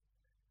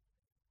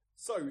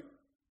So,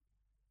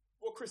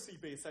 what Chris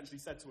C.B. essentially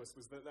said to us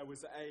was that there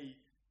was a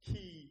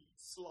key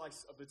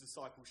slice of the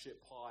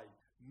discipleship pie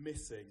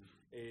missing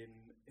in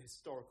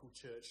historical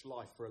church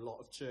life for a lot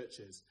of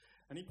churches.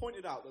 And he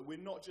pointed out that we're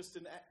not just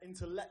an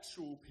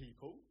intellectual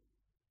people,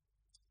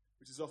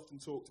 which is often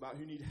talked about,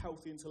 who need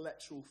healthy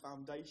intellectual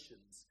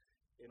foundations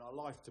in our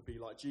life to be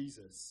like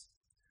Jesus,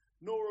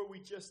 nor are we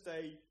just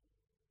a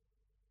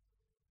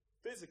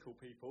physical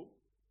people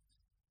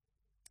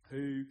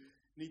who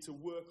need to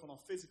work on our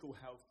physical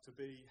health to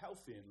be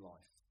healthy in life.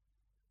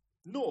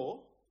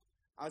 Nor,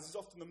 as is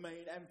often the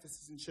main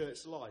emphasis in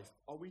church life,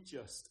 are we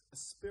just a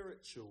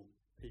spiritual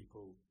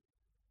people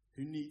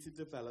who need to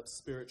develop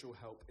spiritual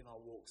help in our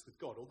walks with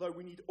God. Although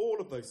we need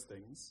all of those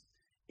things,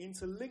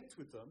 interlinked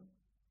with them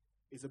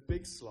is a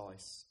big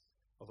slice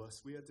of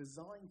us. We are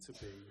designed to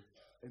be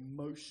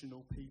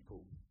emotional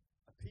people,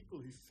 a people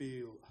who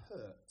feel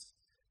hurt,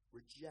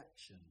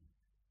 rejection,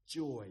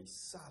 joy,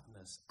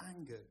 sadness,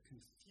 anger,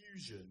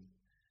 confusion,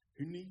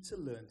 who need to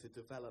learn to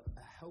develop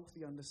a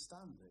healthy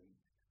understanding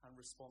and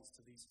response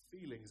to these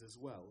feelings as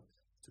well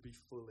to be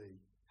fully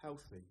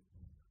healthy.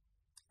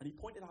 And he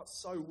pointed out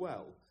so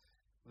well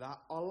that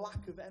our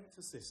lack of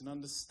emphasis and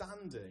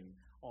understanding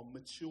on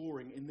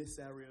maturing in this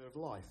area of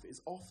life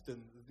is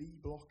often the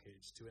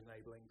blockage to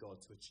enabling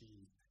God to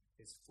achieve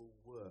his full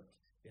work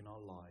in our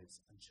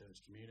lives and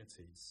church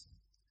communities.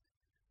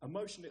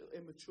 Emotional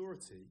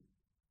immaturity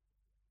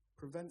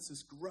prevents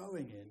us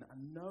growing in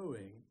and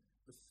knowing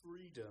the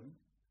freedom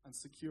and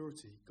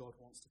security God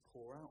wants to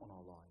pour out on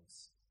our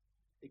lives.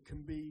 It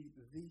can be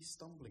the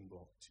stumbling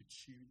block to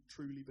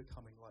truly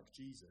becoming like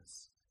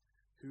Jesus,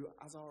 who,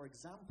 as our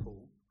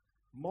example,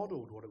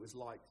 modeled what it was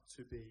like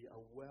to be a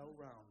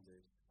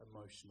well-rounded,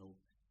 emotional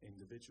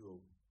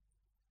individual.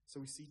 So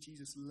we see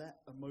Jesus let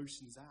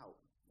emotions out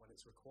when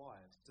it's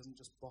required. He doesn't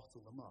just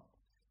bottle them up.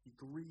 He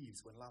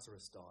grieves when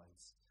Lazarus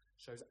dies,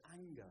 shows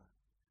anger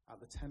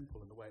at the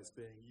temple and the way it's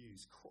being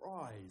used,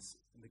 cries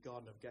in the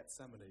Garden of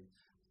Gethsemane,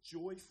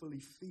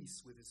 joyfully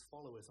feasts with his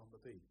followers on the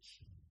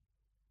beach.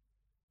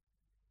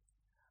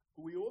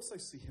 But we also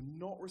see him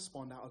not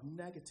respond out of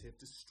negative,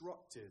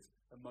 destructive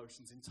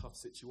emotions in tough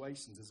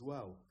situations as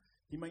well.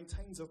 He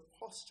maintains a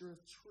posture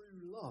of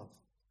true love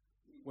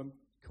when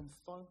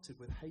confronted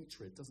with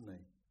hatred, doesn't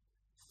he?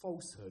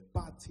 Falsehood,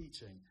 bad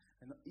teaching,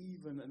 and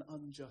even an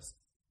unjust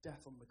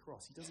death on the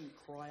cross. He doesn't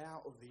cry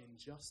out of the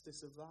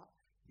injustice of that.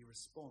 He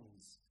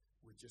responds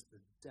with just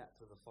the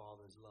depth of the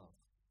Father's love.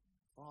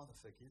 Father,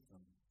 forgive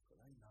them, for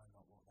they know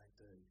not what they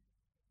do.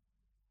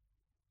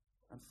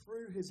 And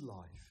through his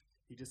life,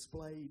 he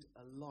displayed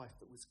a life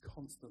that was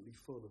constantly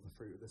full of the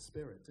fruit of the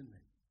Spirit, didn't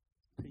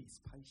he? Peace,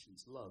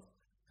 patience, love,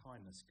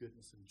 kindness,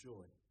 goodness, and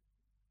joy.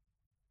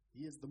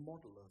 He is the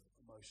model of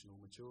emotional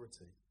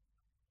maturity.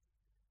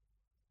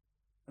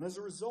 And as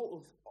a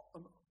result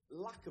of a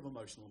lack of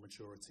emotional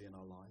maturity in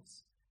our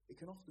lives, it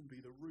can often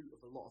be the root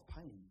of a lot of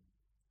pain.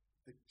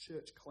 The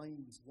church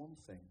claims one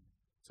thing,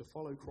 to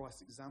follow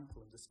Christ's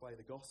example and display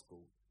the gospel,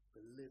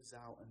 but lives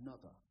out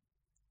another,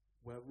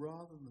 where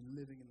rather than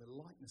living in the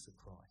likeness of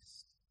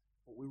Christ,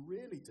 what we're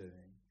really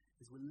doing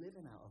is we're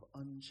living out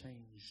of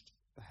unchanged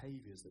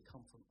behaviours that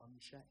come from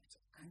unchecked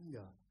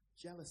anger,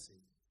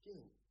 jealousy,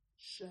 guilt,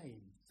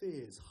 shame,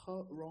 fears,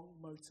 hurt, wrong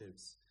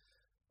motives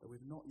that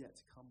we've not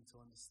yet come to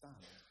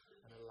understand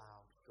and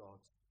allowed God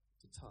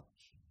to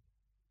touch.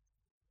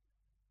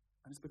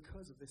 And it's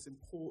because of this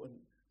important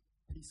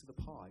piece of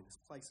the pie, this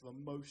place of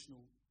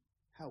emotional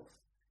health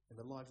in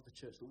the lives of the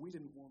church, that we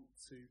didn't want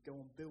to go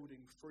on building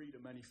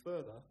freedom any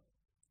further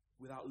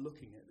without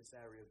looking at this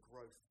area of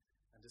growth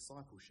and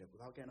discipleship,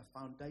 without getting a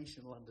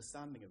foundational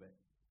understanding of it.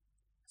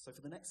 So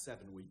for the next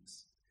 7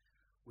 weeks,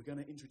 we're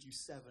going to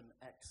introduce 7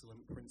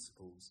 excellent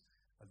principles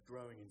of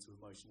growing into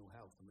emotional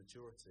health and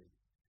maturity,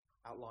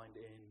 outlined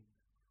in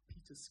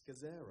Peter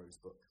Scazzero's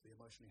book, The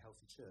Emotionally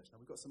Healthy Church. Now,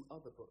 we've got some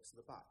other books at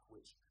the back,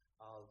 which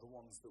are the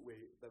ones that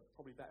they're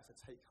probably better for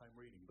take-home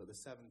reading, but the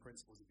 7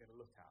 principles we're going to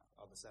look at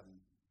are the 7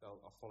 that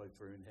are followed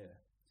through in here.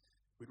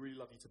 We'd really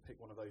love you to pick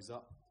one of those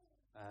up.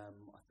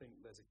 I think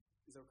is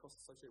there a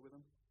cost associated with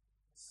them?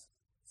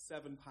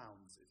 £7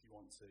 if you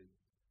want to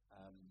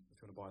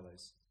buy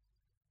those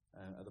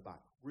at the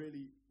back.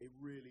 It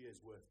really is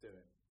worth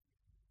doing.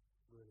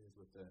 Really is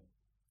worth doing.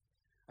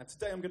 And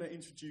today I'm going to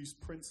introduce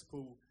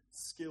principle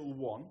skill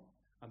 1,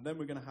 and then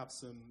we're going to have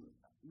some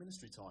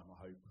ministry time,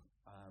 I hope,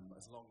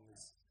 as long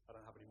as I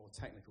don't have any more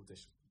technical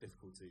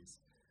difficulties.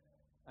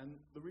 And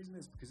the reason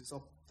is because it's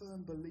our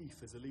firm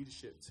belief as a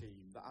leadership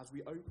team that as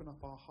we open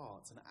up our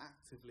hearts and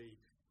actively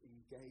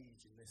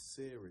engage in this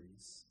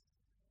series,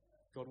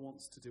 God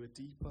wants to do a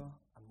deeper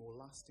and more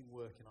lasting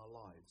work in our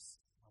lives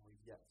than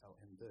we've yet felt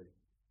him do.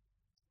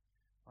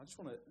 I just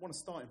want a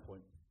starting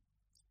point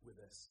with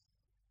this.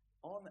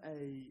 On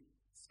a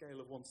scale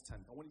of 1 to 10,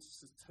 I want you to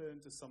just turn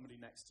to somebody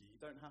next to you. You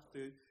don't have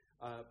to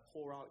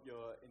pour out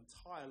your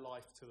entire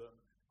life to them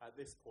at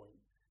this point,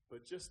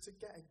 but just to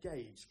get a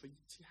gauge, to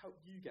help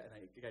you get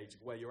a gauge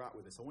of where you're at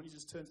with this, I want you to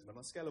just turn to them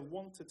on a scale of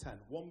 1 to 10,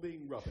 1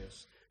 being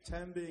rubbish,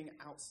 10 being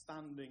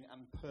outstanding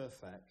and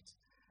perfect.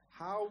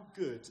 How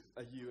good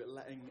are you at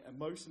letting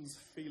emotions,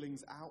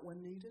 feelings out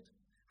when needed?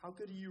 How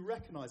good are you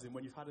recognizing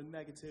when you've had a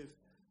negative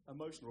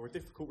emotion or a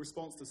difficult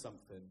response to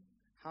something?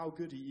 How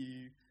good are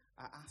you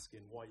at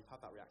asking why you've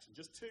had that reaction?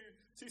 Just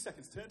two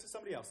seconds. Turn to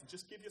somebody else and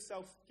just give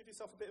yourself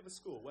a bit of a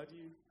score. Where do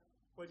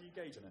you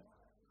gauge on it?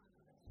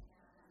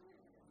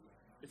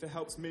 If it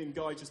helps, me and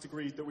Guy just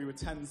agreed that we were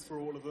 10s for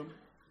all of them.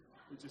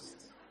 We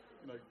just,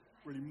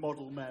 really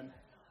model men.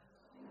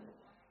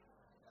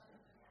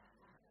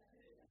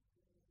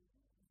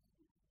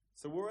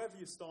 So wherever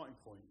your starting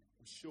point,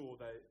 I'm sure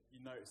that you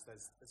notice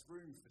there's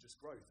room for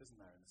just growth, isn't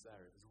there, in this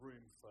area? There's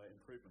room for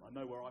improvement. I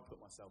know where I put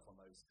myself on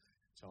those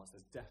charts,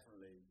 there's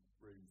definitely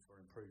room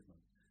for improvement.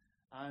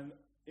 And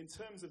in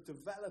terms of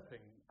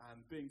developing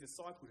and being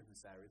discipled in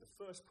this area, the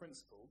first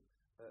principle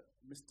that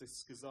Mr.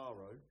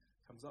 Scazzaro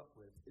comes up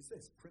with is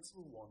this.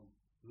 Principle 1,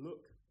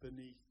 look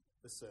beneath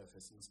the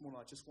surface. And this morning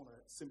I just want to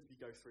simply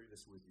go through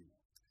this with you.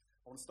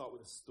 I want to start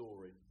with a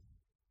story.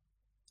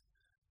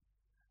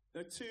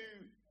 There are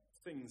two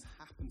things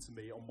happened to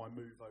me on my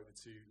move over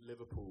to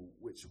Liverpool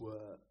which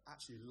were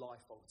actually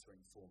life-altering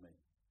for me.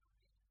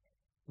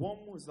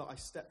 One was that I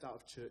stepped out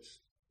of church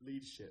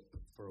leadership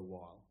for a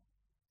while.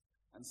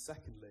 And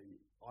secondly,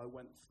 I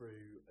went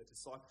through a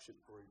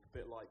discipleship group, a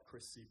bit like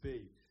Chris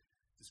CB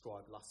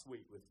described last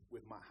week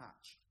with Matt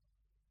Hatch.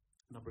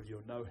 A number of you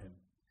will know him.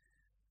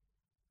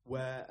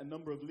 Where a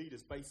number of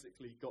leaders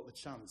basically got the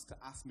chance to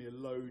ask me a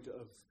load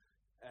of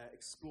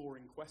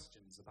exploring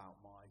questions about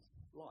my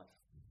life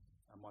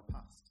and my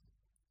past.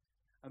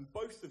 And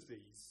both of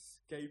these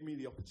gave me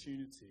the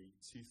opportunity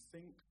to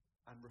think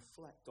and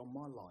reflect on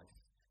my life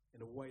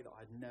in a way that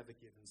I'd never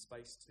given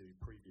space to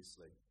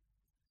previously.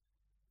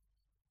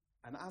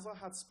 And as I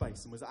had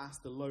space and was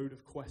asked a load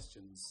of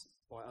questions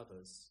by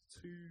others,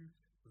 two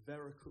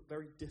very,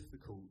 very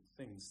difficult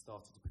things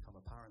started to become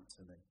apparent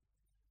to me.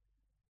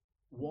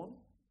 One,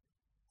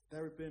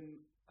 there had been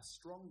a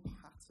strong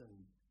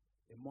pattern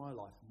in my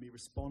life of me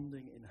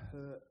responding in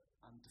hurt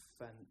and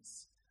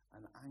defense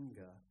and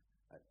anger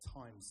at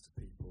times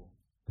to people,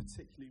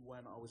 particularly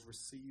when I was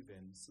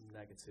receiving some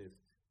negative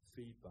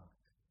feedback.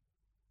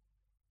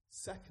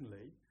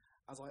 Secondly,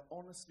 as I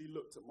honestly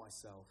looked at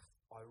myself,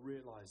 I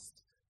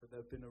realized that there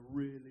had been a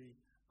really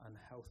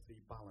unhealthy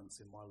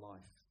balance in my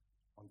life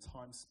on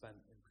time spent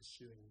in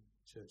pursuing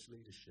church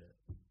leadership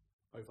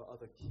over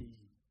other key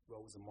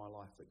roles in my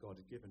life that God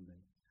had given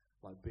me,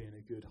 like being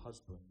a good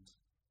husband,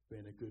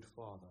 being a good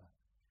father,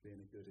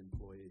 being a good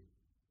employee.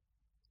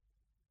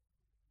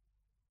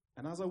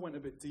 And as I went a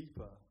bit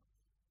deeper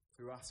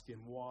through asking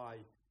why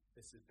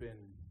this had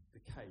been the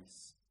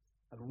case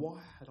and why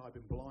had I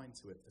been blind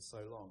to it for so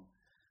long,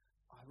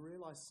 I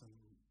realised some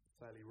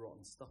fairly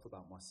rotten stuff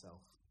about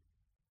myself.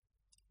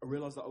 I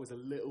realised that I was a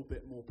little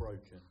bit more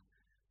broken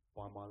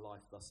by my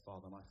life thus far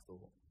than I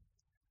thought.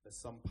 That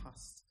some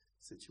past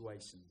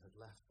situation had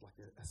left like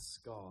a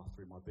scar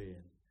through my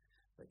being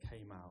that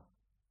came out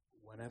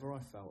whenever I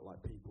felt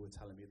like people were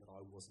telling me that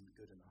I wasn't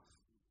good enough,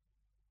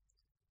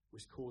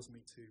 which caused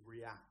me to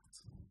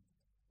react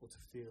or to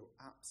feel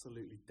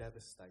absolutely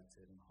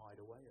devastated and hide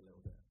away a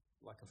little bit,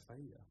 like a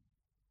failure.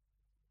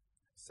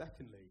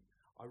 Secondly,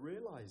 I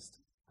realised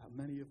that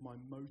many of my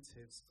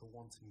motives for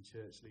wanting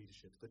church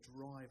leadership, the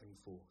driving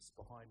force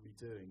behind me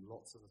doing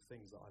lots of the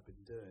things that I've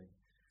been doing,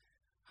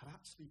 had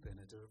actually been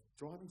a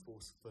driving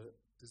force for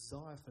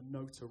desire for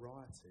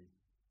notoriety,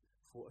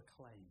 for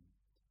acclaim,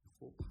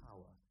 for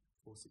power,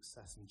 for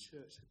success. And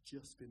church had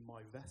just been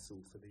my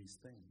vessel for these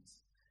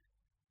things.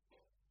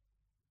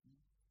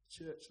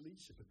 Church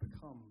leadership had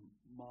become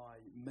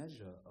my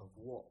measure of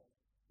what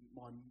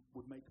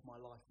would make my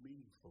life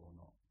meaningful or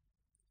not.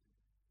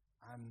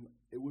 And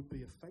it would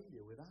be a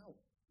failure without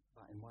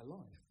that in my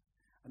life.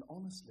 And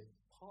honestly,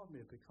 part of me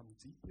had become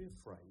deeply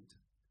afraid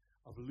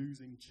of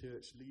losing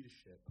church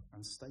leadership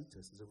and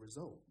status as a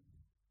result.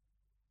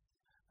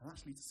 And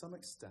actually, to some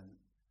extent,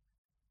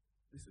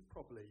 this had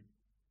probably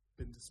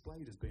been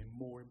displayed as being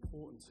more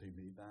important to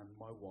me than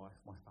my wife,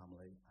 my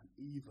family, and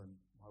even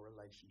my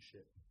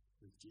relationship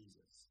with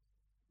Jesus.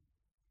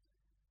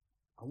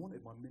 I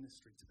wanted my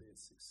ministry to be a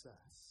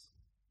success.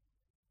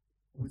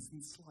 I was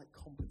in slight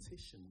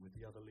competition with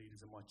the other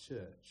leaders in my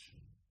church.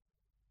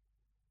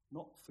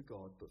 Not for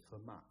God, but for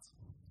Matt.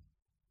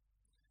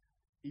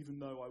 Even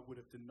though I would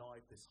have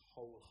denied this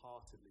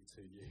wholeheartedly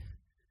to you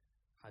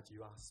had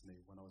you asked me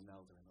when I was an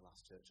elder in the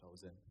last church I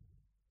was in.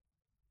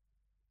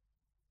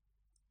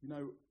 You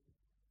know,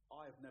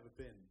 I have never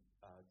been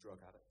a drug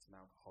addict, an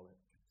alcoholic.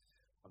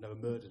 I've never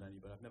murdered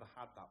anybody. I've never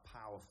had that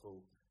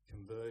powerful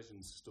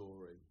conversion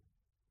story.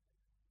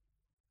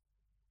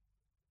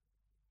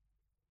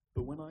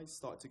 But when I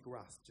started to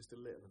grasp just a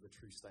little of the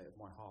true state of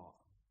my heart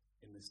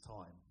in this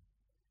time,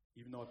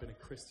 even though I've been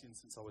a Christian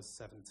since I was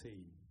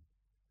 17,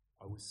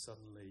 I was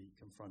suddenly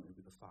confronted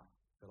with the fact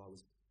that I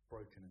was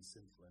broken and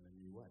sinful in a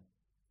new way.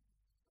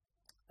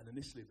 And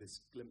initially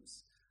this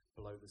glimpse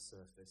below the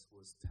surface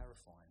was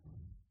terrifying.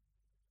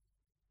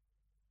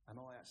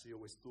 And I actually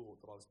always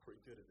thought that I was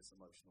pretty good at this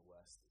emotional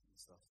worst and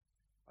stuff.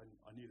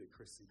 I knew that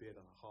Chris CB had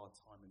a hard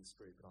time in this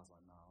group, but I was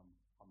like, no,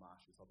 I'm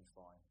Ashworth, I'll be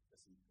fine.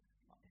 Listen,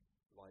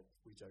 like,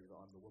 we joke that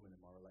I'm the woman in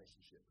my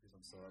relationship because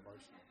I'm so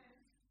emotional.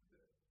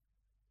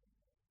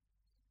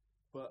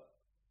 But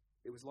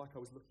it was like I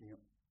was looking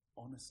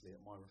honestly at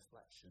my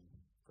reflection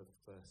for the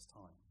first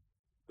time.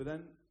 But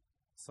then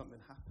something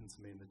happened to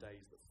me in the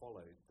days that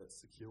followed that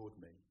secured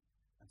me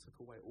and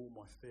took away all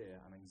my fear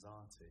and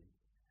anxiety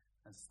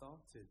and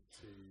started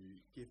to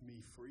give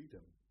me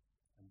freedom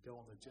and go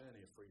on the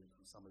journey of freedom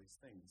from some of these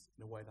things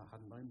in a way that I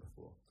hadn't known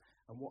before.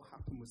 And what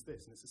happened was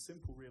this, and it's a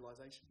simple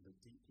realization but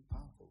deeply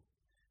powerful.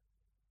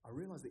 I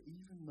realized that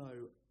even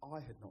though I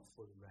had not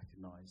fully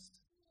recognized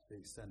the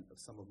extent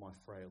of some of my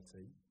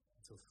frailty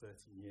until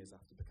 13 years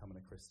after becoming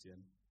a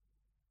Christian,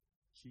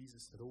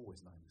 Jesus had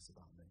always known this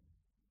about me.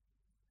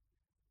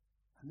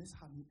 And this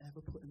hadn't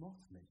ever put him off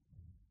me.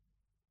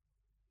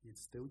 He had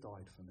still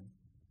died for me.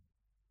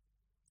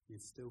 He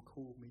had still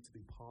called me to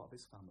be part of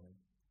his family.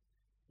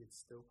 He had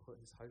still put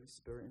his Holy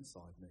Spirit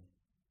inside me,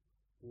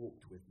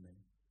 walked with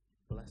me,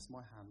 blessed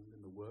my hand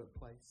in the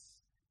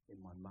workplace,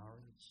 in my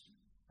marriage,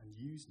 and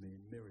used me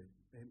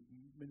in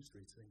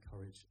ministry to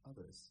encourage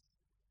others,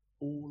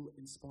 all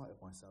in spite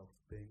of myself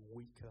being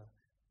weaker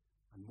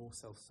and more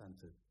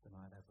self-centered than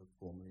I had ever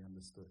formerly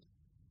understood.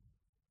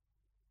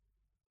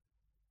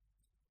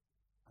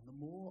 And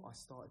the more I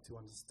started to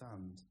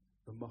understand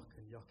the muck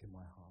and yuck in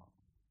my heart,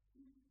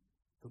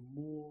 the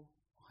more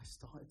I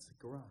started to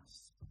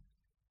grasp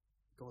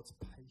God's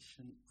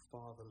patient,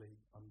 fatherly,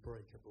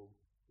 unbreakable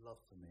love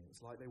for me.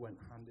 It's like they went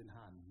hand in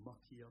hand.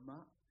 Muckier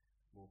Matt,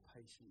 more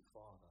patient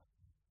father.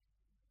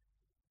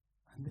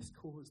 And this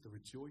caused a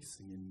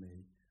rejoicing in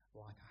me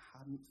like I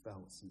hadn't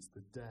felt since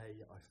the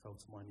day I fell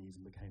to my knees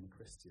and became a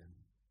Christian.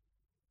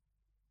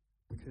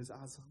 Because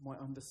as my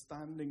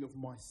understanding of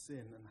my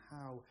sin and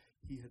how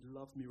he had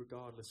loved me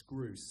regardless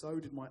grew, so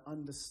did my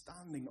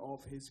understanding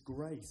of his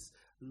grace,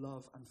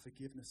 love and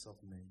forgiveness of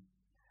me.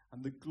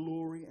 And the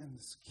glory and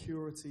the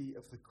security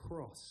of the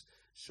cross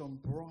shone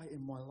bright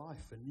in my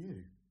life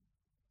anew.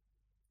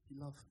 He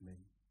loved me,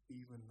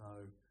 even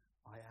though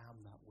I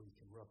am that weak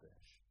and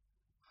rubbish.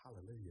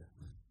 Hallelujah.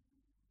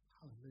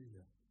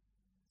 Hallelujah.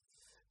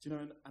 Do you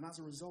know, and as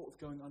a result of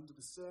going under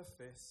the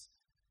surface,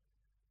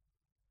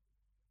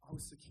 I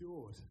was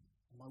secured,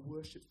 and my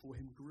worship for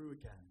him grew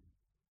again.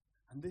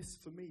 And this,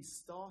 for me,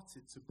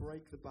 started to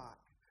break the back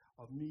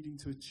of needing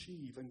to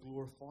achieve and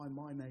glorify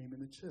my name in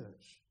the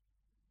church,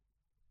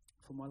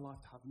 for my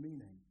life to have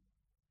meaning.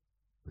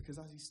 Because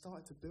as he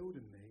started to build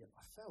in me,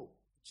 I felt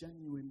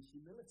genuine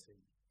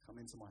humility come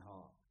into my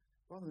heart.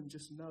 Rather than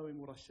just knowing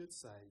what I should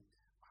say,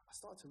 I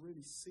started to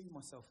really see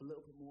myself a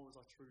little bit more as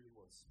I truly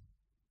was.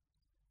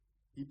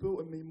 He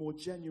built in me more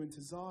genuine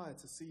desire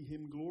to see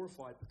him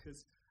glorified,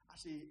 because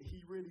actually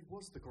he really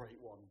was the great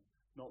one,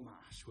 not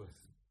Matt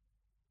Ashworth.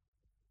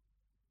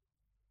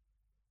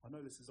 I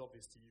know this is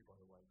obvious to you, by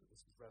the way, but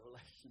this was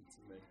revelation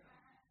to me.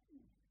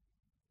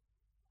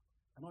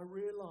 And I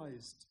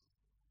realized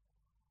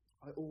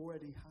I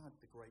already had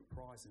the great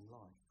prize in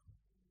life.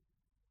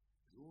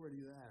 It was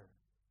already there,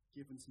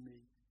 given to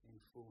me in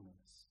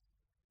fullness.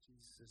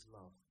 Jesus'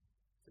 love,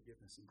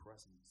 forgiveness and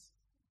presence.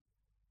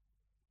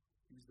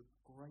 He was the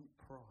great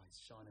prize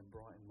shining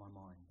bright in my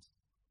mind.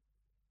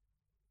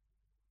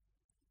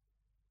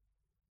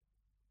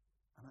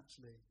 And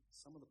actually,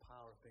 some of the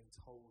power of being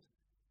told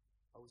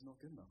I was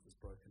not good enough was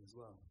broken as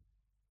well.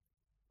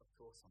 Of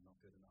course I'm not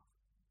good enough.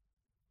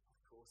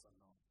 Of course I'm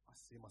not. I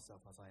see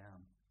myself as I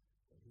am.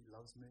 But he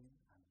loves me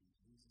and he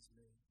uses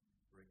me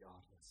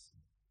regardless.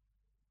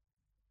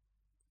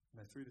 You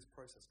know, through this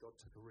process, God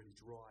took a really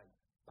dry,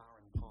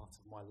 barren part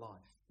of my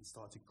life and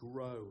started to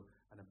grow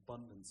an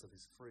abundance of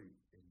his fruit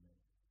in me.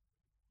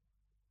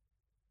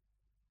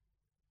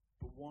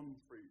 But one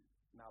fruit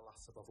now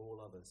lasts above all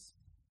others.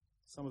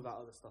 Some of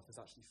that other stuff has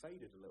actually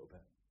faded a little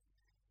bit.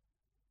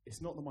 It's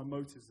not that my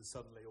motives are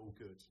suddenly all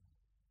good,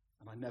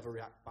 and I never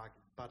react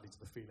badly to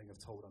the feeling of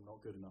told I'm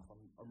not good enough.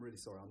 I'm really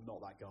sorry, I'm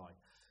not that guy.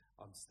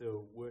 I'm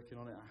still working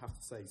on it. I have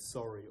to say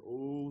sorry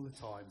all the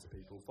time to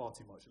people, far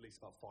too much, at least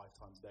about 5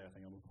 times a day. I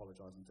think I'm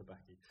apologising to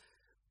Becky.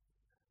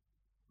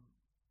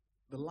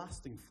 The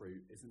lasting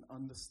fruit is an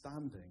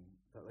understanding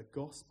that the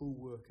gospel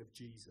work of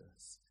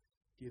Jesus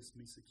gives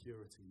me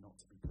security not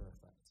to be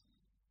perfect.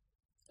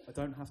 I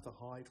don't have to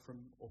hide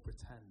from or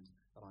pretend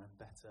that I am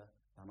better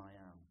than I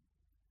am.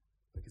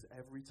 Because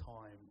every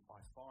time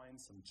I find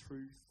some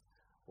truth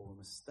or a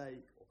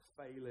mistake or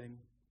failing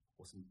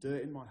or some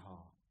dirt in my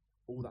heart,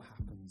 all that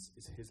happens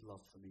is his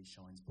love for me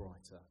shines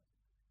brighter.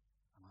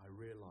 And I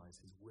realize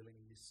his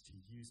willingness to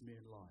use me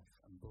in life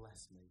and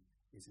bless me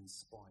is in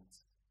spite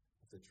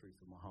of the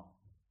truth of my heart.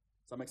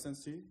 Does that make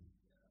sense to you?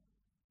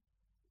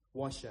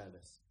 Why share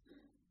this?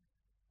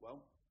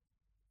 Well,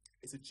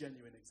 it's a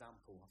genuine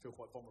example. I feel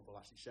quite vulnerable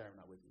actually sharing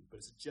that with you, but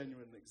it's a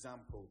genuine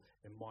example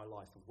in my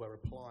life of where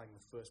applying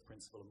the first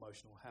principle of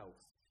emotional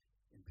health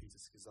in Peter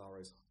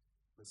Scazzaro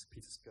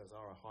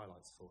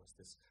highlights for us,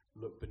 this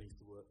look beneath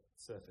the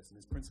surface. And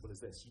his principle is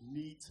this: you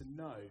need to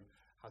know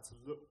how to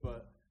look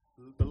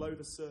below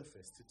the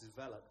surface to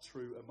develop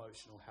true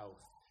emotional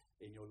health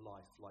in your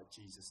life like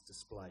Jesus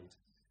displayed.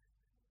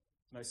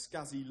 You know,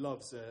 Skazzy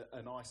loves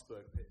an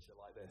iceberg picture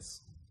like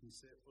this. Can you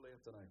see it fully? I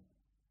don't know.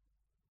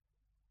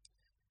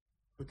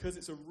 Because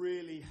it's a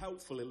really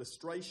helpful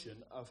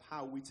illustration of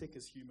how we tick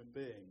as human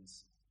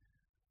beings.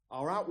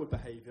 Our outward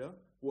behaviour,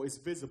 what is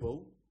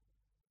visible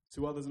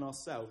to others and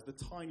ourselves, the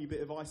tiny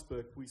bit of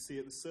iceberg we see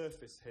at the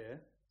surface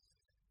here,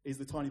 is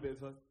the tiny bit of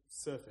the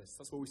surface.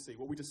 That's what we see,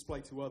 what we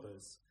display to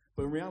others.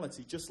 But in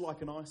reality, just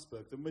like an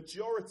iceberg, the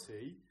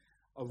majority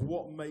of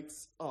what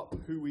makes up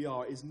who we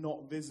are is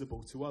not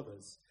visible to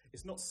others.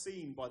 It's not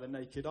seen by the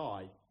naked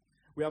eye.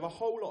 We have a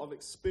whole lot of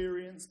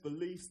experience,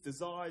 beliefs,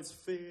 desires,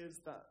 fears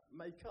that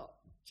make up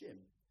Jim,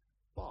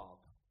 Barb,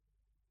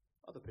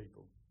 other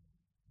people,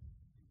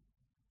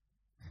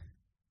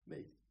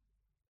 me.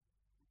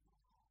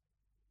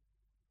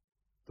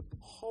 The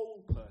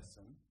whole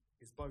person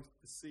is both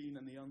the seen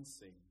and the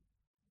unseen.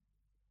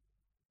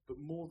 But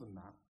more than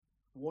that,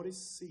 what is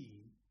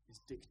seen is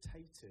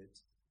dictated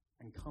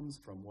and comes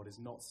from what is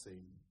not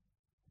seen.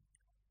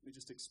 Let me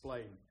just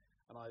explain,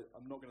 and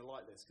I'm not going to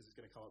like this because it's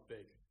going to come up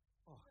big.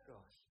 Oh,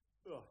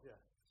 gosh. Oh,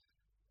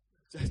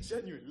 yeah.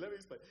 Genuinely, let me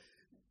explain.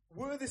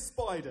 Were this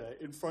spider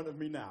in front of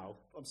me now,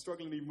 I'm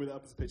struggling even with it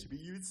up as a picture, but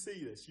you would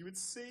see this. You would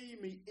see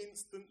me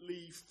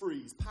instantly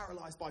freeze,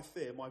 paralyzed by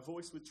fear. My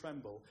voice would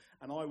tremble,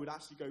 and I would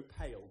actually go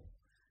pale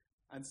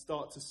and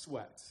start to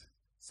sweat.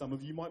 Some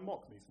of you might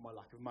mock me for my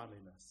lack of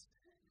manliness.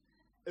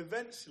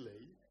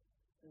 Eventually,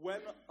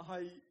 when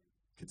I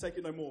could take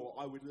it no more,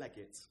 I would leg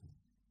it.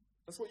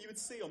 That's what you would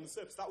see on the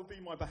surface. That would be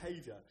my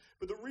behaviour.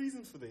 But the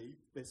reason for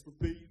this would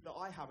be that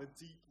I have a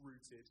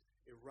deep-rooted,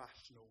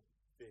 irrational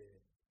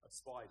fear of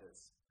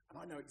spiders. And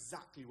I know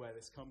exactly where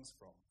this comes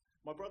from.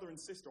 My brother and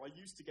sister, I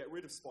used to get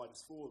rid of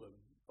spiders for them.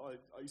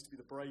 I used to be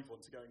the brave one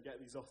to go and get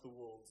these off the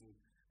walls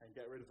and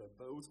get rid of them.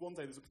 But it was one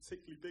day, there was a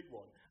particularly big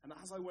one. And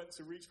as I went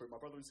to reach for it, my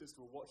brother and sister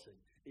were watching.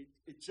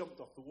 It jumped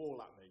off the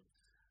wall at me.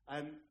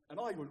 And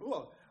I went,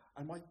 whoa.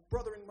 And my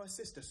brother and my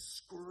sister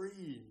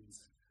screamed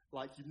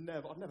like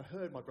I've never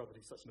heard my brother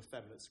do such an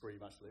effeminate scream,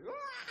 actually.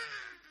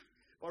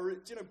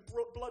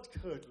 Blood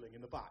curdling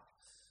in the back.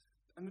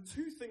 And the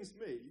two things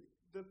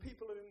the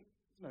people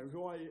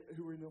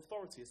who were in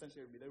authority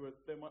essentially over me, they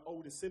were my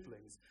older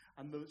siblings,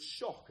 and the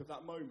shock of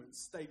that moment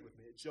stayed with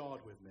me, it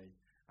jarred with me,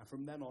 and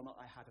from then on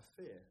I had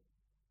a fear.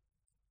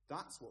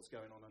 That's what's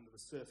going on under the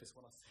surface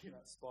when I see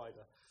that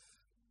spider.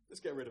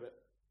 Let's get rid of it.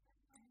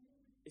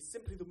 It's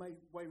simply the way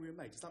we were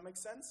made. Does that make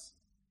sense?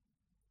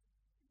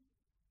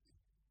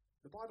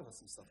 The Bible has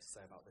some stuff to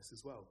say about this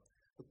as well.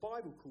 The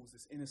Bible calls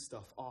this inner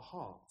stuff our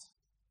heart.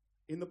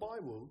 In the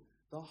Bible,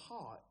 the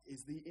heart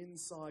is the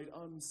inside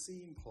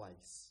unseen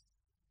place.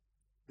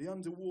 The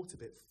underwater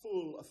bit,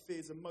 full of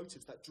fears and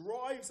motives that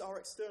drives our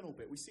external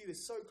bit. We see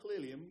this so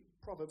clearly in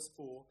Proverbs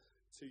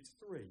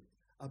 4:2-3.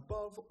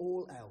 Above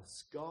all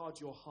else,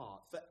 guard your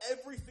heart, for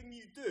everything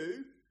you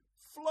do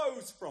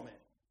flows from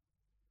it.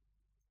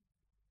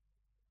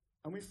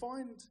 And we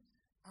find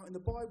out in the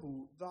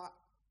Bible that,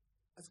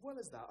 as well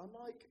as that,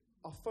 unlike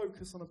our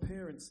focus on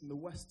appearance in the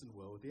Western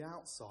world, the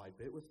outside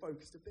bit, we're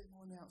focused a bit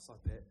more on the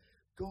outside bit.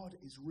 God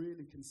is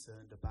really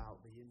concerned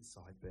about the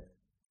inside bit.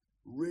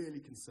 Really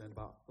concerned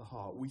about the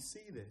heart. We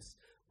see this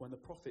when the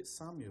prophet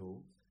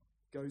Samuel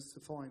goes to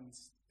find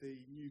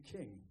the new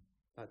king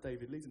that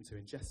David leads him to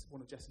in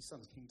one of Jesse's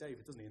sons, King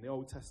David, doesn't he, in the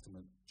Old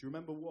Testament. Do you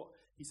remember what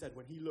he said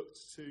when he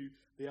looked to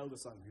the elder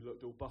son who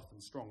looked all buff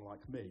and strong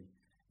like me?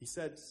 He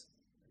said,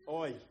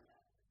 "Oi,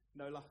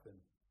 no laughing."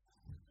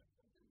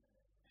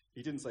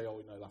 He didn't say,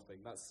 "Oh, no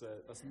laughing." That's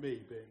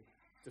me being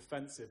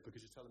defensive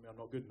because you're telling me I'm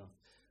not good enough.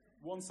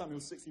 1 Samuel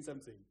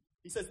 16:17.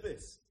 He says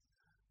this: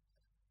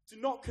 "Do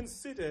not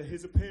consider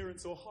his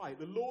appearance or height.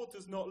 The Lord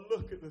does not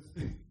look at the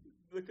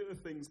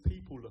things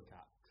people look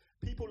at.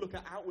 People look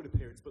at outward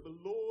appearance, but the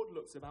Lord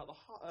looks about the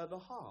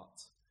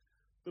heart.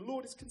 The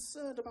Lord is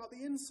concerned about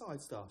the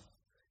inside stuff.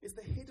 It's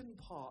the hidden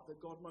part that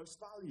God most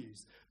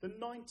values. The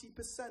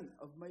 90%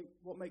 of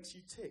what makes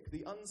you tick,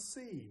 the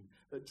unseen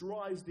that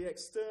drives the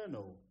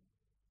external.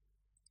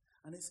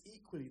 And it's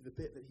equally the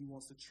bit that he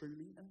wants to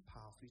truly and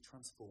powerfully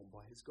transform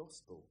by his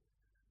gospel.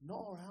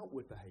 Not our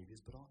outward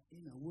behaviours, but our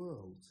inner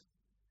world.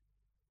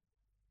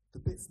 The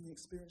bits and the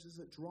experiences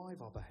that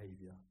drive our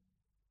behaviour.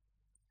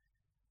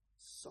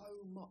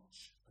 So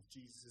much of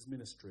Jesus'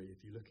 ministry,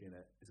 if you look in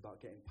it, is about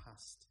getting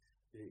past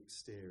the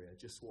exterior,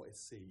 just what is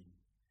seen,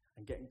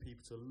 and getting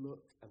people to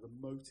look at the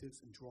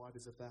motives and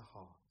drivers of their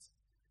heart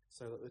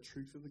so that the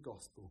truth of the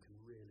gospel can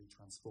really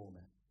transform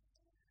it.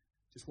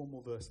 Just one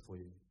more verse for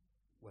you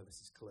where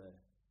this is clear,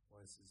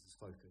 where this is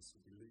focus.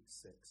 It will be Luke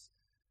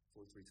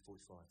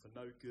 6:43-45. For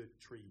no good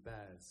tree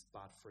bears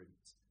bad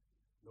fruit,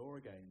 nor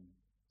again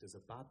does a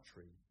bad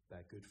tree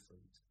bear good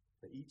fruit.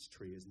 For each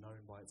tree is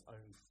known by its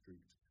own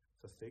fruit.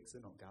 For figs are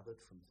not gathered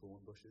from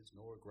thorn bushes,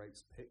 nor are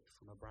grapes picked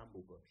from a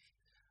bramble bush.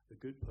 The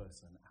good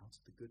person out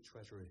of the good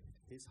treasure of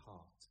his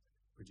heart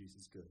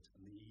produces good,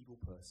 and the evil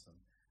person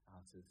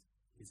out of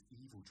his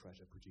evil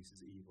treasure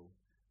produces evil.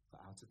 For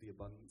out of the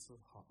abundance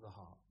of the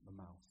heart, the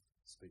mouth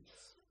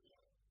speaks.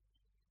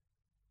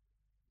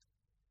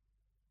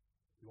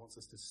 He wants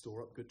us to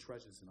store up good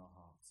treasures in our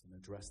hearts and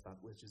address that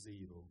which is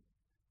evil,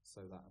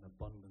 so that an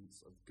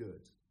abundance of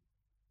good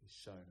is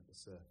shown at the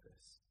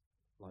surface,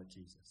 like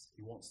Jesus.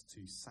 He wants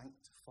to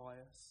sanctify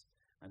us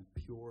and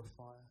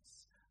purify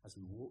us as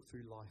we walk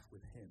through life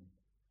with him,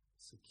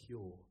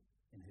 secure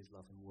in his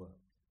love and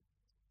work.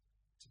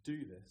 To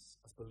do this,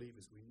 as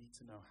believers, we need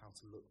to know how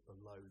to look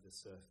below the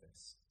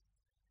surface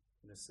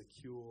in a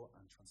secure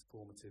and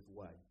transformative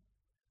way.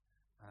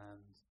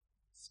 And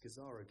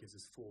Scazzaro gives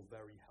us 4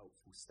 very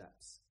helpful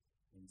steps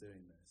in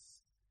doing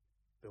this,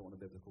 built on a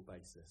biblical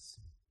basis.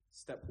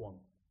 Step 1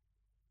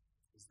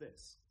 is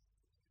this: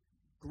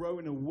 grow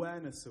in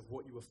awareness of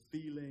what you are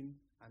feeling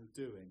and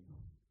doing.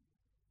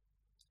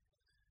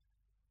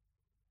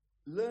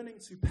 Learning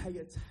to pay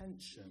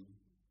attention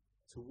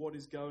to what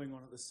is going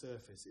on at the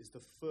surface is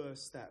the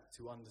first step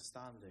to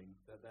understanding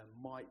that there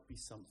might be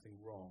something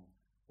wrong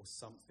or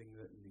something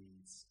that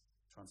needs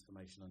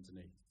transformation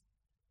underneath.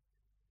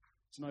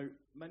 Do you know,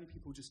 many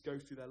people just go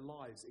through their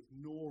lives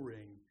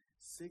ignoring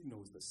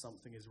signals that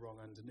something is wrong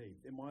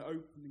underneath. In my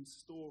opening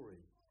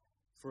story,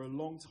 for a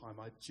long time,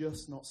 I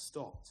just not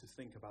stopped to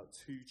think about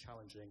 2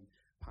 challenging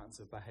patterns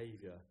of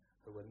behavior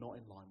that were not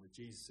in line with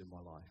Jesus in my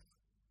life.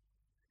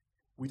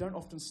 We don't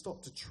often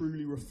stop to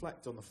truly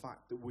reflect on the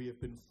fact that we have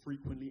been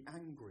frequently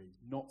angry,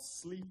 not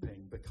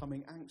sleeping,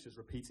 becoming anxious,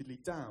 repeatedly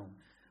down.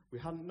 We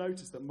hadn't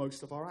noticed that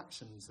most of our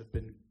actions had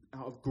been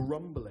out of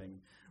grumbling.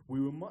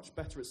 We were much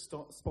better at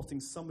spotting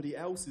somebody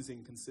else's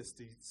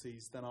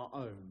inconsistencies than our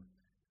own,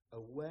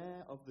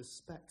 aware of the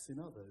specks in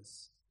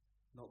others,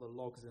 not the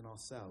logs in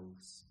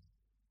ourselves.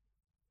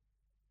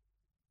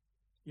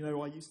 You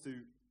know, I used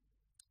to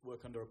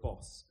work under a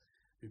boss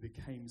who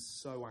became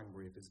so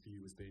angry if his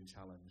view was being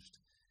challenged.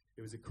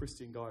 He was a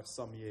Christian guy of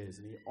some years,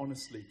 and he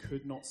honestly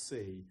could not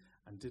see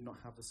and did not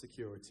have the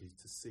security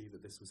to see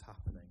that this was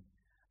happening.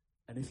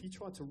 And if you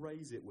tried to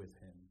raise it with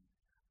him,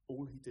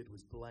 all he did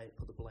was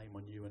put the blame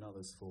on you and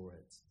others for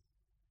it.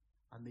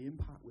 And the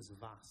impact was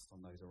vast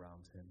on those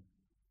around him.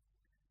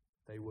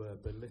 They were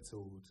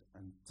belittled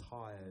and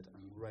tired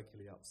and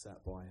regularly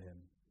upset by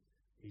him.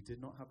 He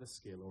did not have the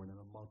skill, or in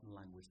a modern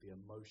language, the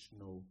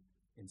emotional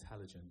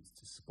intelligence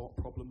to spot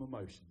problem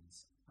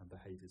emotions and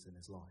behaviours in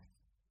his life.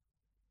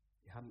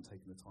 He hadn't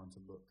taken the time to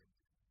look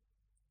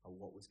at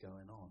what was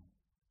going on,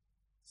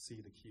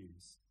 see the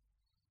cues.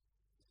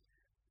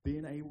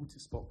 Being able to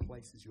spot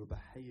places you're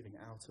behaving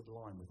out of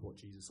line with what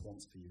Jesus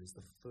wants for you is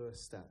the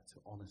first step to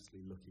honestly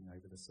looking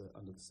under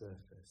the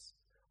surface.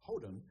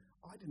 Hold on,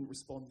 I didn't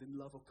respond in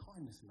love or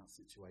kindness in that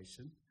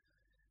situation.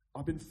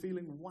 I've been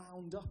feeling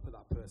wound up at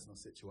that personal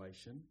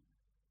situation.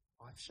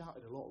 I've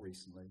shouted a lot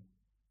recently.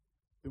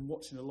 Been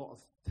watching a lot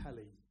of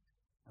telly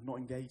and not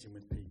engaging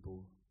with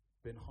people.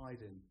 Been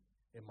hiding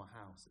in my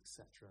house,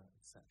 etc.,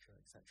 etc.,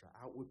 etc.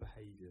 Outward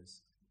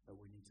behaviours that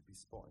we need to be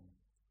spotting.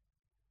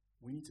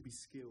 We need to be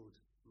skilled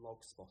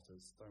log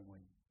spotters, don't we?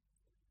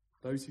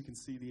 Those who can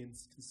see the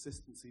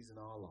inconsistencies in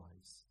our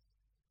lives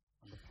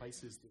and the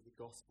places that the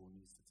gospel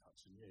needs to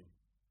touch in you.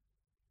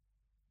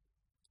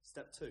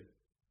 Step 2.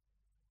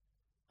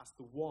 Ask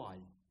the why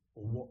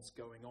or what's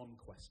going on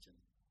question.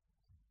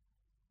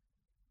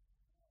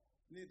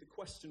 The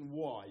question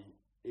why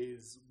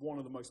is one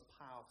of the most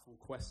powerful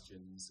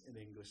questions in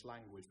the English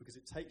language because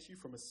it takes you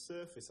from a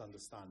surface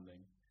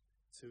understanding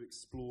to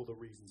explore the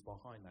reasons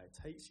behind that. It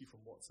takes you from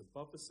what's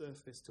above the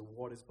surface to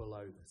what is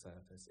below the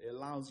surface. It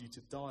allows you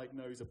to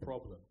diagnose a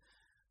problem,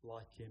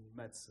 like in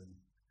medicine.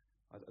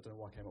 I don't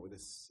know why I came up with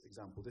this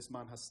example. This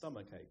man has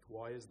stomachache.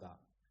 Why is that?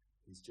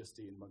 He's just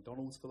eaten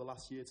McDonald's for the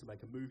last year to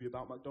make a movie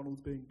about McDonald's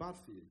being bad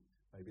for you.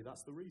 Maybe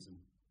that's the reason.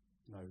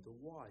 No, the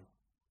why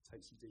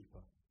takes you deeper.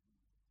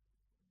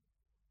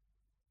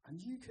 And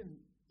you can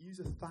use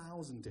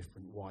 1,000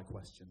 different why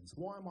questions.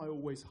 Why am I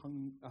always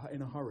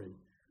in a hurry?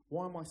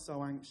 Why am I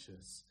so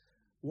anxious?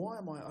 Why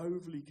am I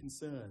overly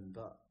concerned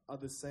that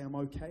others say I'm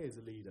okay as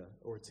a leader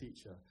or a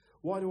teacher?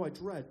 Why do I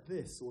dread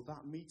this or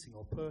that meeting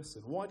or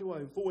person? Why do I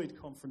avoid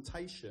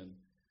confrontation?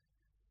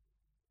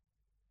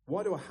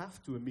 Why do I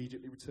have to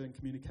immediately return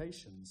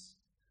communications?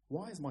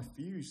 Why is my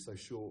fuse so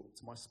short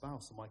to my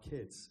spouse or my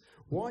kids?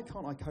 Why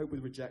can't I cope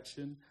with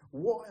rejection?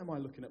 Why am I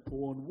looking at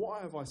porn?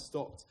 Why have I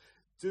stopped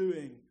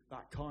doing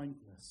that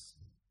kindness?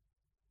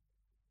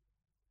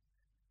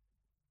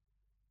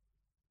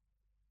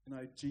 You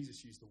know,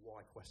 Jesus used the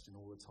why question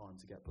all the time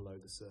to get below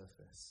the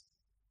surface.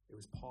 It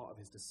was part of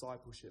his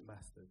discipleship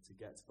method to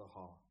get to the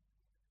heart.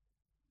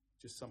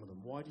 Just some of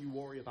them. Why do you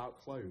worry about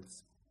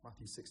clothes?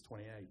 Matthew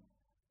 6:28.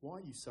 Why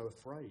are you so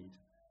afraid?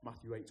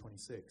 Matthew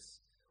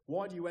 8:26.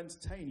 Why do you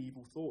entertain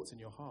evil thoughts in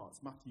your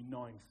hearts? Matthew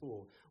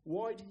 9:4.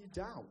 Why do you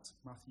doubt?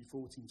 Matthew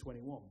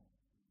 14:21.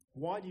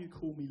 Why do you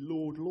call me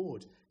Lord,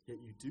 Lord, yet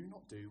you do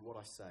not do what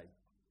I say?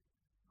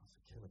 That's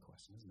a killer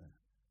question, isn't it?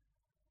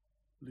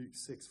 Luke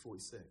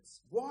 6:46.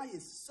 Why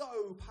is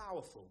so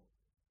powerful?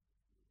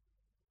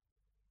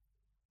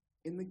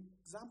 In the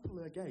example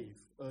I gave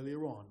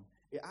earlier on,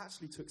 it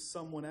actually took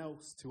someone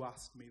else to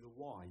ask me the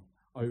why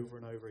over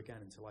and over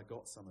again until I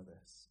got some of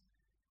this.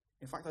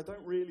 In fact, I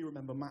don't really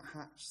remember Matt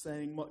Hatch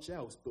saying much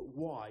else, but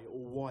why,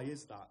 or why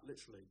is that?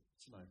 Literally,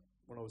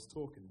 when I was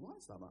talking, why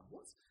is that, Matt?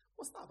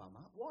 What's that about,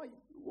 Matt? Why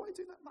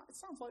do that, Matt? It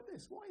sounds like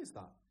this. Why is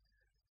that?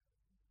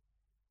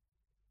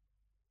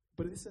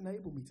 But this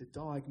enabled me to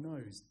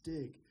diagnose,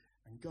 dig,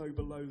 and go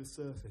below the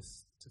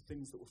surface to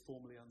things that were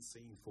formerly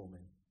unseen for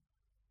me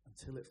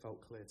until it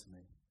felt clear to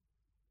me.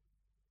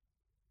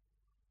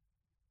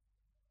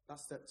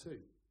 That's step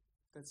 2.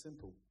 Dead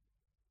simple.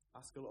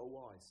 Ask a lot of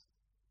whys.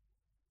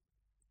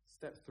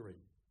 Step 3.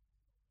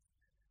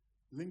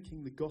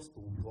 Linking the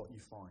gospel with what you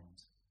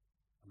find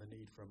and the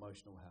need for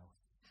emotional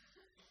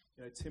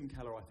health. Tim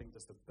Keller, I think,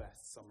 does the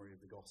best summary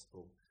of the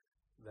gospel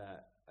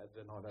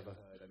than I've ever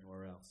heard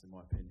anywhere else, in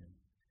my opinion.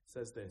 It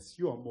says this: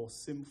 you are more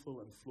sinful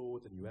and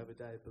flawed than you ever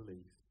dared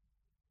believe,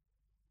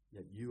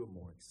 yet you are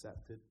more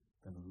accepted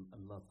and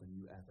loved than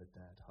you ever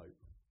dared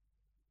hope.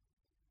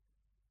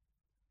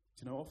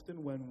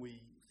 Often when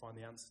we find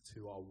the answer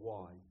to our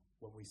why,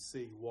 when we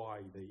see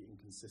why the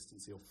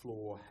inconsistency or flaw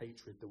or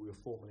hatred that we were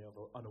formerly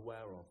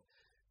unaware of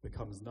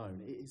becomes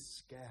known, it is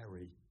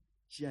scary,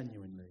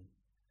 genuinely.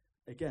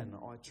 Again,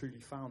 I truly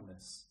found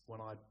this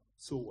when I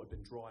saw what had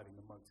been driving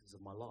the motives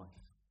of my life.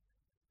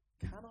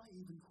 Can I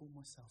even call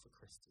myself a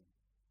Christian?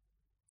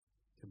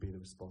 Can be the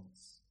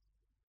response.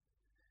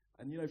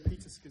 And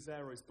Peter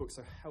Scazzero's book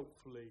so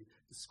helpfully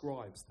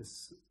describes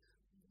this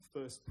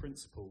first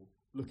principle,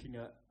 looking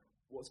at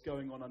what's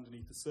going on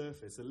underneath the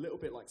surface, a little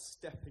bit like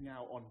stepping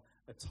out on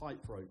a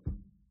tightrope.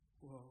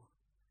 Whoa,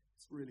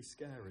 it's really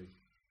scary,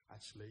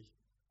 actually.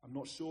 I'm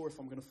not sure if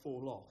I'm going to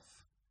fall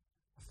off.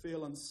 I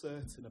feel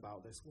uncertain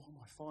about this. What am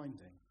I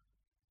finding?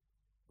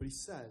 But he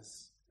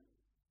says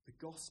the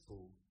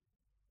gospel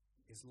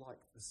is like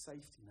the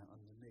safety net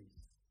underneath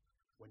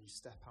when you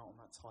step out on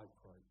that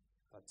tightrope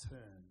that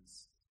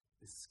turns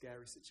this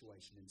scary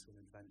situation into an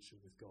adventure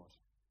with God.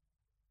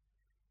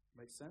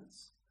 Make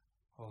sense?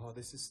 Oh,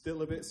 this is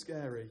still a bit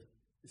scary.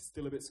 It's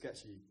still a bit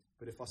sketchy.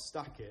 But if I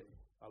stack it,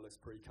 that looks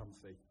pretty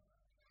comfy.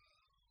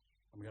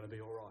 I'm going to be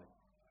all right.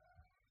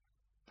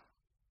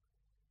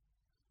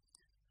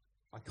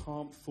 I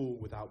can't fall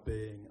without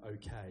being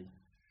okay.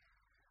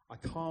 I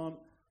can't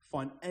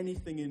find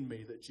anything in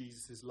me that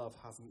Jesus' love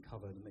hasn't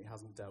covered and that he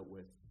hasn't dealt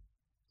with.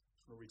 I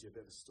just want to read you a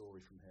bit of a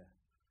story from here.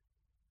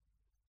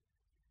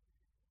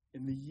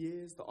 In the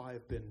years that I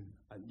have been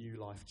at New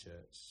Life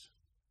Church,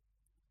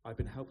 I've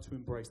been helped to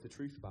embrace the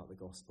truth about the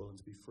gospel and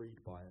to be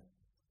freed by it.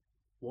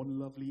 One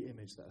lovely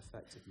image that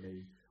affected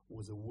me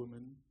was a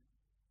woman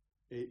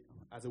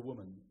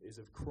is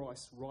of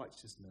Christ's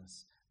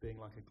righteousness being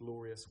like a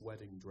glorious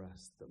wedding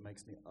dress that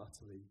makes me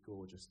utterly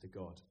gorgeous to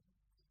God.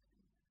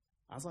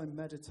 As I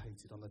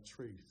meditated on the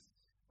truth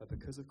that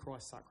because of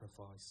Christ's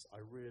sacrifice, I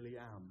really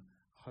am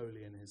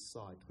holy in his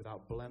sight,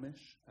 without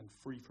blemish and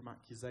free from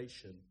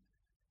accusation,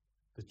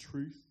 the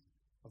truth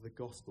of the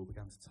gospel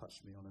began to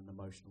touch me on an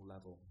emotional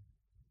level.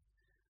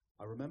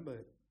 I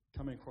remember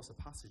coming across a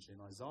passage in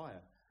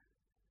Isaiah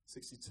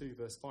 62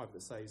 verse 5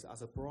 that says,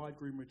 "As a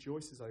bridegroom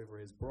rejoices over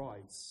his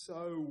bride,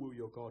 so will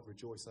your God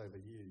rejoice over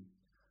you."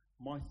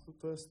 My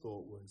first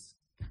thought was,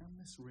 can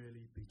this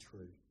really be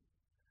true?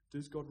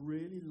 Does God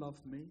really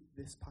love me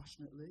this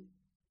passionately?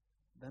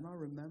 Then I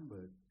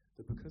remembered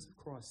that because of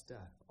Christ's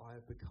death, I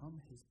have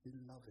become his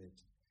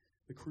beloved.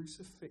 The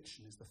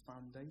crucifixion is the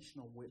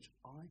foundation on which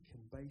I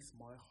can base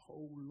my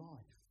whole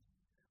life.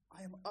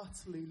 I am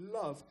utterly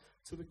loved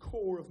to the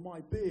core of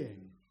my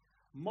being.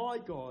 My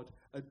God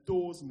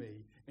adores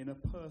me in a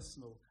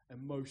personal,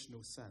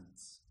 emotional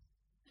sense.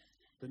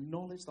 The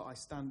knowledge that I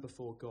stand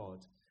before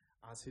God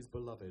as his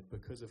beloved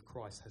because of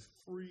Christ has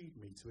freed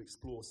me to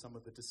explore some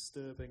of the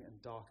disturbing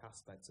and dark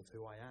aspects of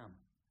who I am.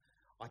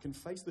 I can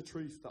face the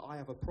truth that I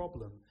have a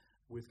problem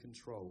with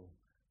control,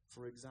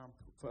 for example.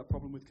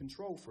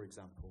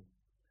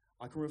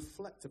 I can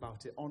reflect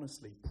about it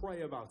honestly,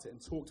 pray about it,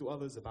 and talk to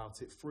others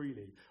about it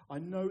freely. I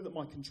know that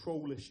my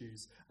control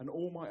issues and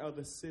all my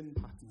other sin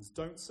patterns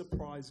don't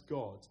surprise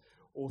God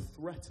or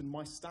threaten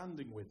my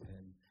standing with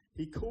him.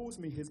 He calls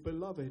me his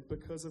beloved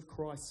because of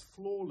Christ's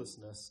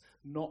flawlessness,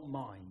 not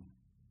mine.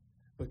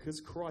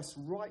 Because Christ's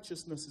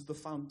righteousness is the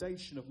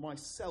foundation of my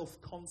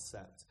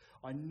self-concept,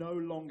 I no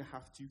longer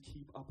have to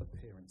keep up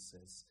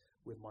appearances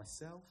with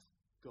myself,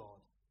 God,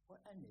 or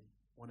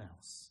anyone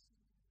else.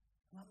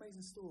 An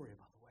amazing story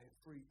about the way it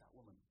freed that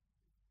woman.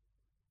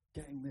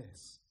 Getting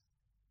this,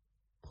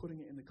 putting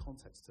it in the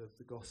context of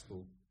the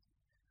gospel.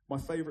 My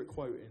favourite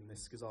quote in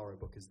this Scazzaro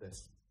book is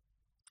this: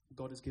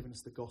 God has given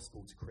us the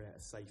gospel to create a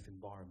safe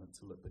environment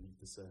to look beneath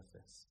the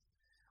surface.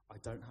 I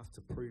don't have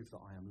to prove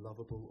that I am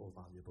lovable or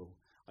valuable.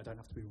 I don't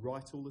have to be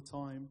right all the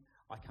time.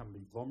 I can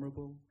be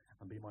vulnerable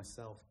and be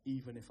myself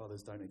even if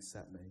others don't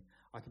accept me.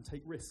 I can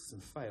take risks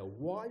and fail.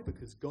 Why?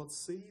 Because God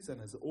sees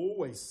and has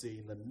always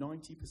seen the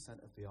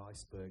 90% of the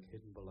iceberg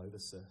hidden below the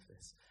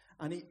surface.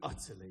 And he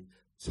utterly,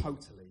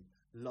 totally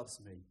loves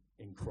me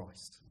in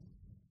Christ.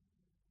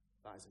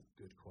 That is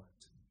a good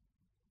quote.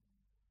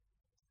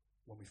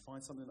 When we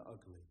find something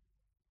ugly,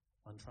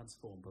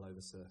 untransformed below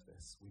the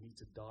surface, we need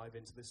to dive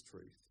into this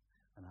truth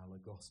and allow the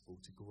gospel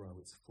to grow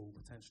its full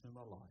potential in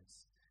our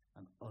lives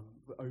and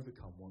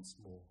overcome once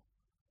more.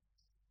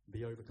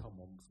 Be overcome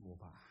once more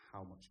by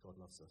how much God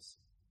loves us.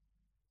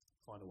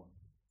 Final one.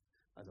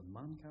 As a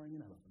man carrying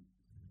an elephant.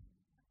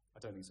 I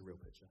don't think it's a real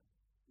picture.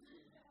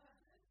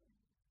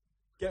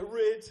 Get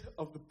rid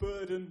of the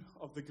burden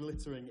of the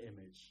glittering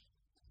image.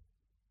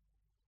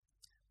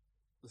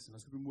 Listen,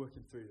 as we've been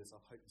working through this, I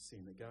hope you've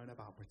seen that going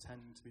about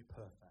pretending to be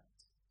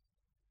perfect,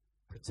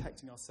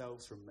 protecting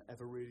ourselves from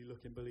ever really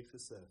looking beneath the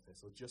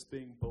surface, or just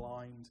being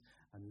blind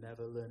and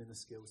never learning the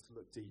skills to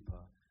look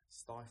deeper,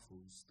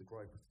 stifles the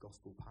growth of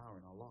gospel power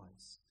in our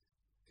lives.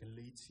 It can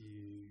lead to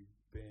you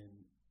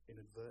being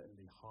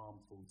inadvertently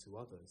harmful to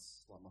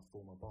others, like my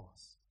former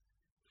boss,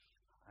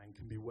 and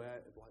can be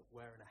wearing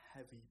a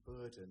heavy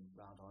burden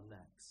around our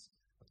necks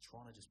of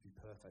trying to just be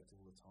perfect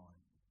all the time.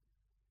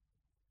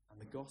 And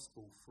the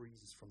gospel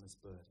frees us from this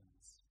burden.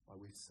 Like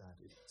we've said,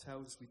 it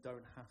tells us we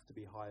don't have to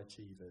be high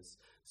achievers,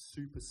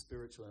 super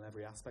spiritual in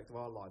every aspect of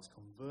our lives,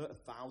 convert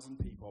 1,000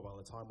 people by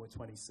the time we're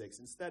 26.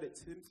 Instead, it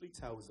simply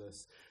tells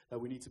us that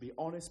we need to be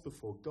honest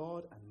before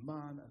God and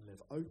man and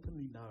live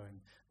openly knowing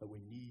that we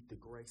need the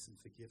grace and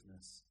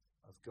forgiveness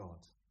of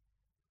God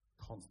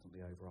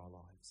constantly over our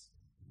lives.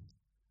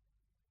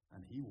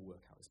 And he will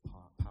work out his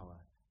power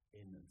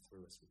in and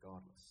through us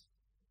regardless.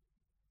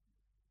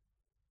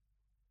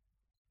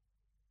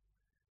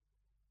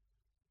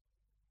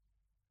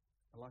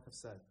 And like I've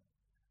said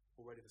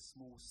already, the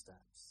small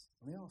steps,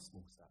 and they are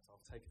small steps,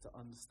 I've taken to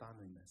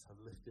understanding this, have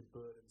lifted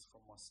burdens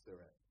from my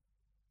spirit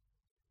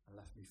and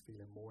left me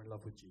feeling more in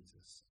love with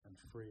Jesus and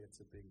freer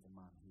to be the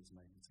man he has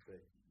made me to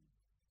be.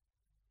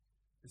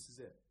 This is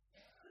it.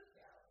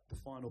 The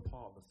final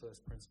part of the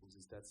first principles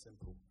is dead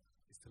simple.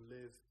 It's to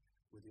live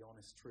with the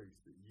honest truth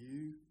that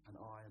you and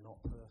I are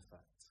not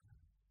perfect.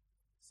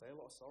 Say a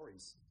lot of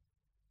sorries.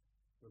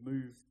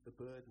 Remove the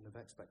burden of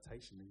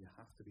expectation that you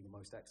have to be the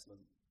most excellent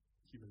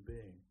human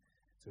being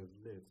to have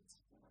lived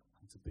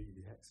and to be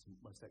the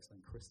most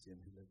excellent Christian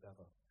who lived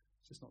ever.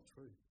 It's just not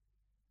true.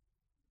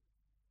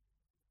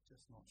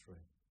 Just not true.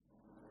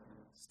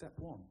 Step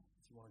one,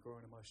 if you want to grow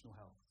in emotional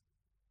health,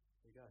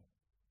 here you go.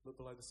 Look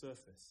below the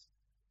surface.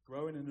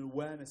 Grow in an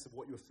awareness of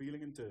what you're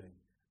feeling and doing.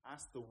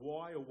 Ask the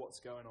why or what's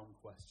going on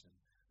question.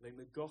 Link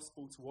the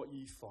gospel to what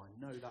you find.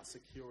 Know that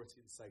security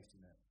and safety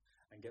net.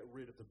 And get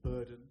rid of the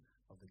burden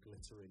of the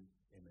glittering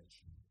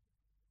image.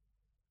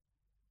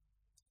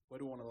 Where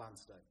do I want to land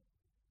today?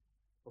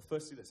 Well,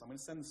 firstly this. I'm going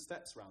to send the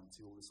steps round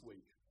to you all this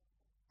week.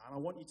 And I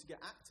want you to get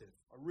active.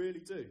 I really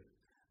do.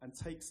 And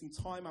take some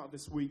time out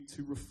this week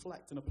to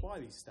reflect and apply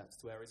these steps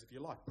to areas of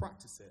your life.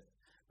 Practice it.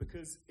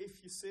 Because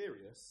if you're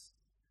serious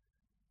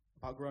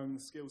about growing the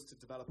skills to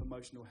develop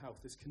emotional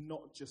health, this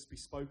cannot just be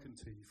spoken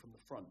to you from the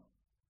front.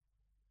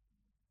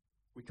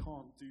 We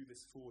can't do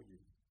this for you.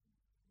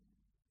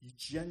 You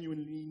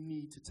genuinely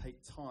need to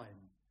take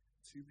time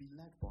to be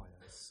led by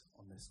us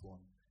on this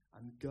one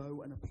and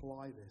go and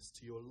apply this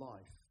to your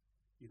life,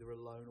 either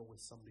alone or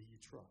with somebody you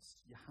trust.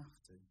 You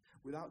have to.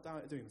 Without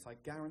doubt doing this, I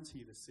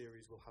guarantee this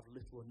series will have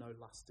little or no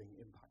lasting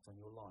impact on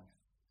your life.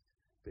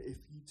 But if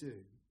you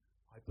do,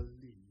 I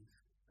believe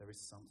there is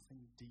something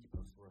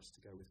deeper for us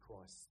to go with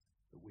Christ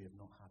that we have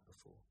not had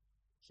before,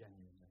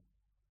 genuinely.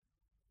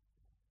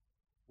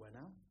 Where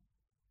now?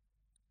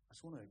 I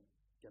just want to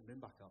get Min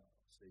back up,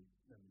 actually.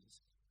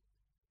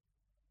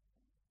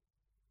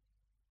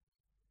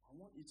 I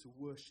want you to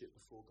worship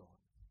before God,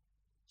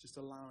 just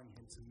allowing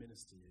him to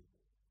minister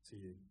to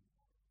you,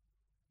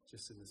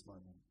 just in this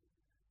moment.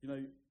 You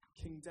know,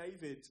 King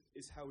David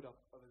is held up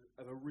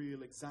of a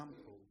real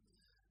example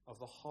of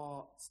the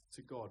heart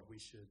to God we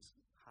should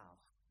have.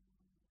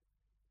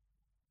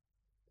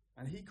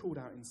 And he called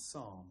out in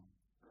Psalm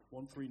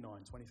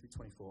 139,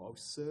 23-24, "Oh,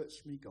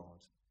 search me,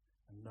 God,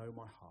 and know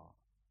my heart.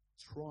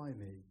 Try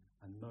me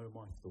and know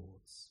my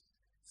thoughts.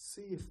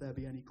 See if there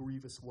be any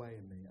grievous way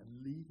in me,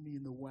 and lead me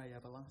in the way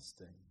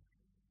everlasting."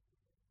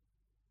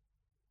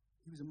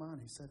 He was a man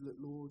who said, "Look,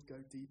 Lord,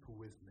 go deeper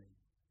with me.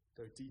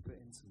 Go deeper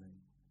into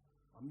me.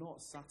 I'm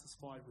not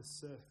satisfied with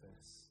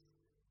surface.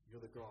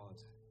 You're the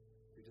God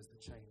who does the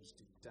change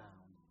deep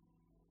down.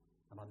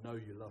 And I know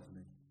you love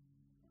me."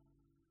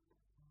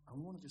 And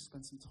we want to just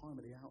spend some time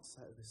at the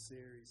outset of this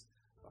series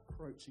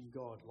approaching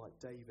God like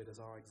David as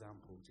our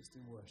example, just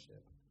in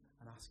worship,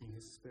 and asking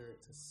his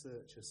Spirit to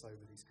search us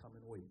over these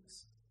coming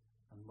weeks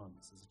and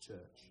months as a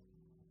church.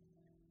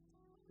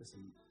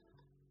 Listen,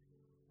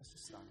 let's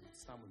just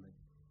stand with me.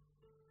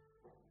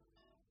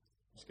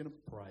 I'm just going to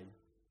pray.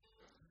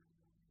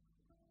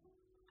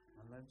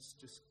 And let's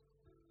just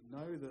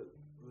know that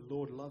the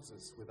Lord loves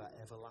us with that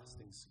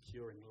everlasting,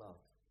 securing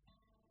love.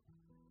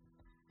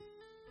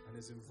 And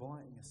is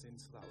inviting us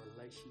into that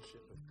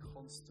relationship of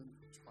constant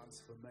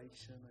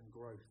transformation and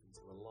growth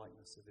into the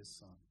likeness of his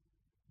Son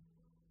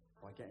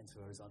by getting to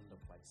those under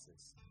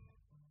places.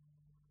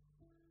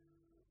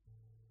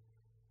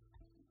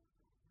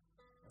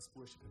 Let's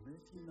worship him. And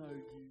if you know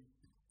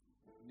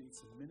you need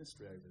some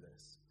ministry over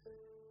this,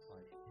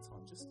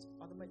 time, just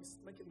either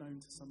make it known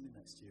to somebody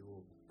next to you,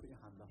 or put your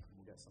hand up and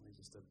we'll get somebody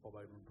just to bob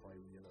over and pray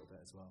with you a little bit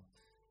as well.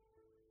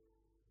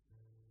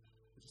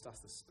 just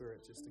ask the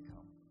Spirit just to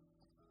come.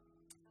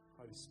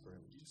 Holy Spirit,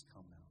 would you just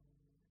come now?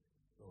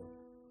 Lord,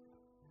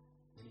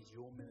 we need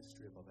your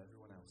ministry above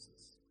everyone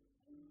else's.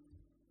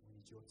 We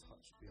need your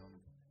touch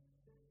beyond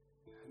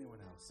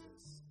anyone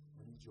else's.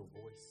 We need your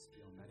voice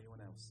beyond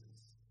anyone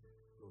else's.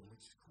 Lord, we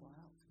just cry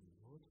out for you,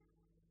 Lord.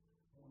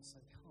 I want to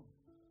say, come.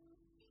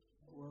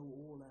 Grow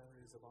all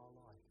areas of our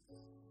life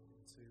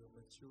into a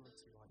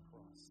maturity like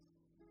Christ.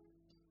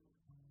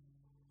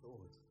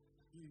 Lord,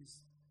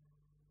 use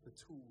the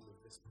tool of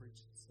this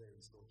preaching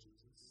series, Lord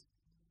Jesus,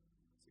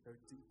 to go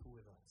deeper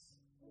with us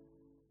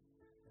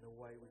in a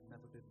way we've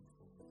never been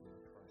before with you, I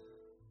pray.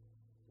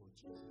 Lord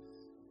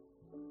Jesus.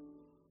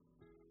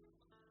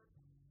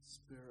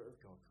 Spirit of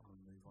God, come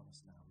and move on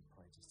us now, we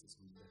pray, just as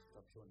we lift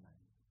up your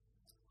name.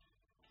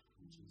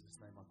 In Jesus'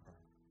 name I pray.